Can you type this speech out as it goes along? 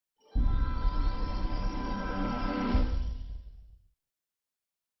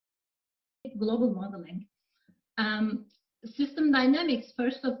global modeling. System dynamics,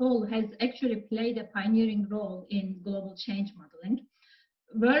 first of all, has actually played a pioneering role in global change modeling.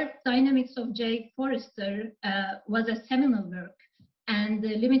 World Dynamics of J. Forrester was a seminal work, and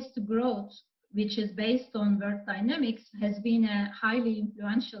the Limits to Growth, which is based on world dynamics, has been a highly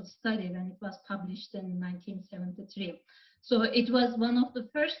influential study when it was published in 1973. So it was one of the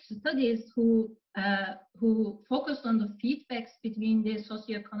first studies who focused on the feedbacks between the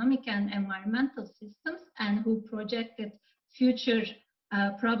socioeconomic and environmental systems, and who projected future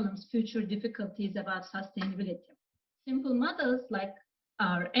problems, future difficulties about sustainability. Simple models like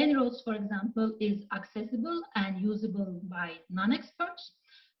our En-ROADS, for example, is accessible and usable by non-experts.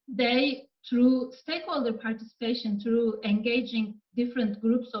 They, through stakeholder participation, through engaging different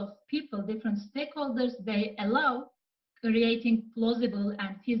groups of people, different stakeholders, they allow creating plausible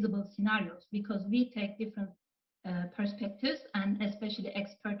and feasible scenarios, because we take different perspectives, and especially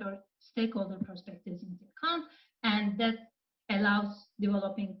expert or stakeholder perspectives into account, and that allows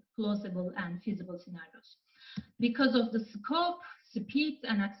developing plausible and feasible scenarios. Because of the scope, speed,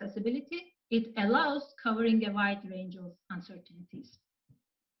 and accessibility, it allows covering a wide range of uncertainties,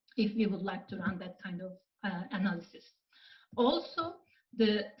 if we would like to run that kind of analysis. Also,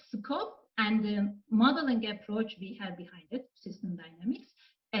 the scope and the modeling approach we have behind it, system dynamics,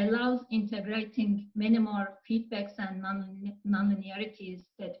 allows integrating many more feedbacks and nonlinearities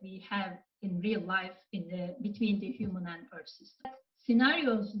that we have in real life between the human and Earth system.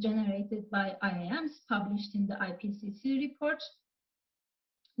 Scenarios generated by IAMs published in the IPCC reports,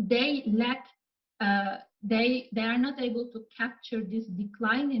 they lack, they are not able to capture this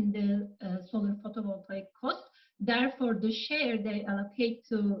decline in the solar photovoltaic cost. Therefore, the share they allocate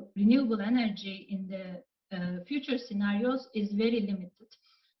to renewable energy in the future scenarios is very limited.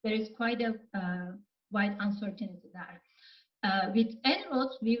 There is quite a wide uncertainty there. With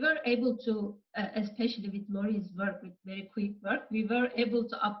En-ROADS, we were able to, especially with Laurie's work, with very quick work, we were able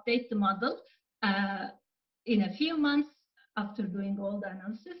to update the model in a few months after doing all the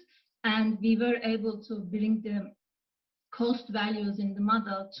analysis, and we were able to bring the cost values in the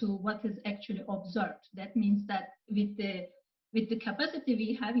model to what is actually observed. That means that with the capacity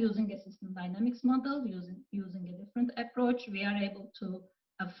we have using a system dynamics model, using a different approach, we are able to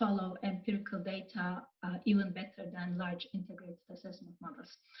follow empirical data even better than large integrated assessment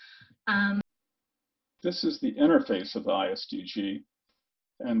models. This is the interface of the iSDG,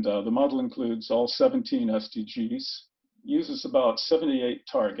 and the model includes all 17 SDGs, uses about 78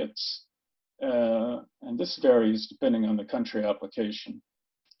 targets, and this varies depending on the country application.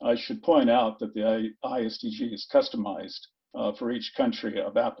 I should point out that the iSDG is customized for each country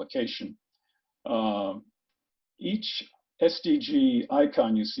of application. Each SDG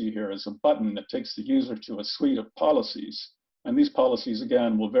icon you see here is a button that takes the user to a suite of policies. And these policies,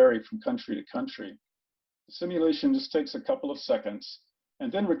 again, will vary from country to country. The simulation just takes a couple of seconds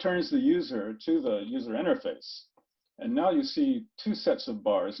and then returns the user to the user interface. And now you see two sets of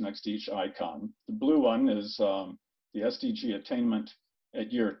bars next to each icon. The blue one is the SDG attainment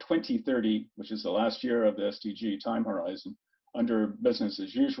at year 2030, which is the last year of the SDG time horizon, under business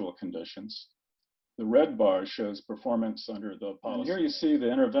as usual conditions. The red bar shows performance under the policy. And here you see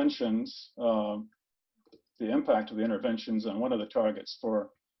the interventions, the impact of the interventions on one of the targets for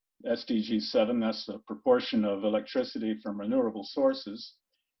SDG 7. That's the proportion of electricity from renewable sources.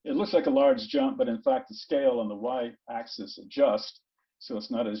 It looks like a large jump, but in fact, the scale on the y-axis adjusts, so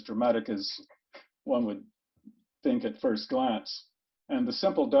it's not as dramatic as one would think at first glance. And the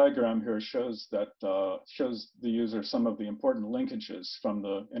simple diagram here shows that shows the user some of the important linkages from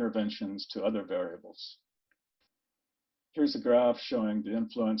the interventions to other variables. Here's a graph showing the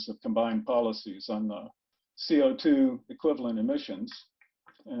influence of combined policies on the CO2 equivalent emissions.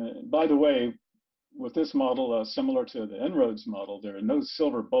 By the way, with this model, similar to the En-ROADS model, there are no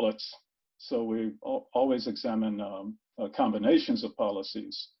silver bullets. So we always examine combinations of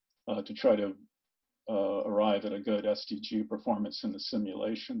policies to try to arrive at a good SDG performance in the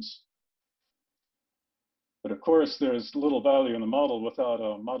simulations. But of course, there's little value in the model without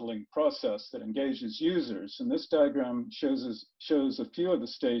a modeling process that engages users. And this diagram shows a few of the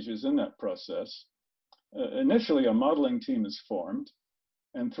stages in that process. Initially, a modeling team is formed.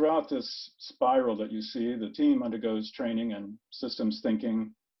 And throughout this spiral that you see, the team undergoes training in systems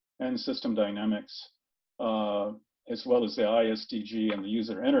thinking and system dynamics, as well as the iSDG and the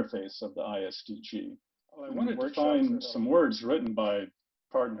user interface of the iSDG. I wanted to find some words written by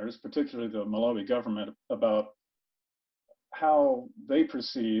partners, particularly the Malawi government, about how they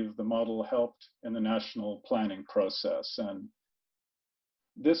perceive the model helped in the national planning process. And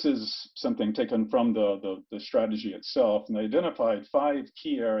this is something taken from the strategy itself, and they identified 5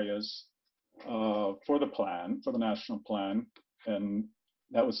 key areas for the plan, for the national plan, and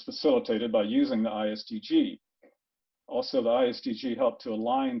that was facilitated by using the iSDG. Also, the iSDG helped to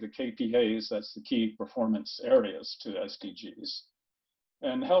align the KPAs, that's the key performance areas, to SDGs,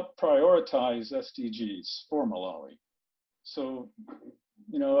 and help prioritize SDGs for Malawi. So,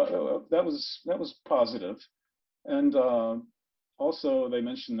 you know, that was positive. And also, they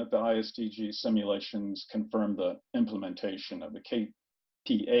mentioned that the iSDG simulations confirmed the implementation of the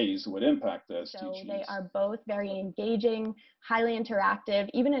KPAs would impact the SDGs. So they are both very engaging, highly interactive.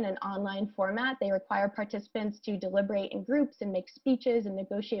 Even in an online format, they require participants to deliberate in groups and make speeches and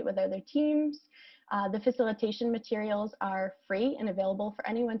negotiate with other teams. The facilitation materials are free and available for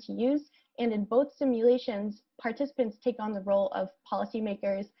anyone to use. And in both simulations, participants take on the role of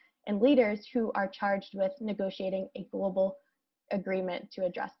policymakers and leaders who are charged with negotiating a global agreement to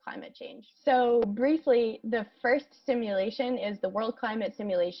address climate change. So briefly, the first simulation is the World Climate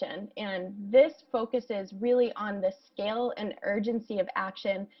Simulation, and this focuses really on the scale and urgency of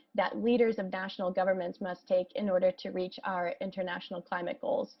action that leaders of national governments must take in order to reach our international climate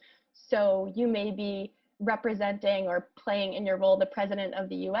goals. So you may be representing or playing in your role the president of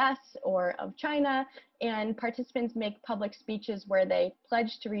the US or of China, and participants make public speeches where they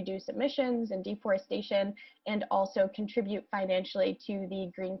pledge to reduce emissions and deforestation and also contribute financially to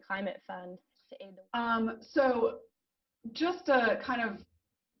the Green Climate Fund to aid the So just to kind of,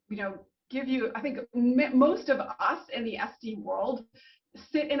 you know, give you, I think most of us in the SD world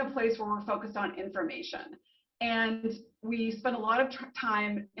sit in a place where we're focused on information. And we spend a lot of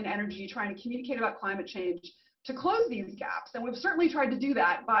time and energy trying to communicate about climate change to close these gaps. And we've certainly tried to do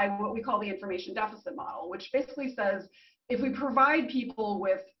that by what we call the information deficit model, which basically says if we provide people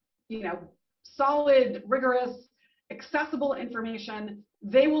with, you know, solid, rigorous, accessible information,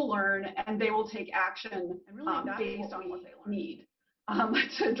 they will learn and they will take action based on what they need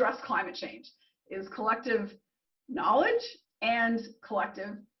to address climate change, is collective knowledge and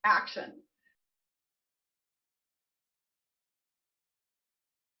collective action.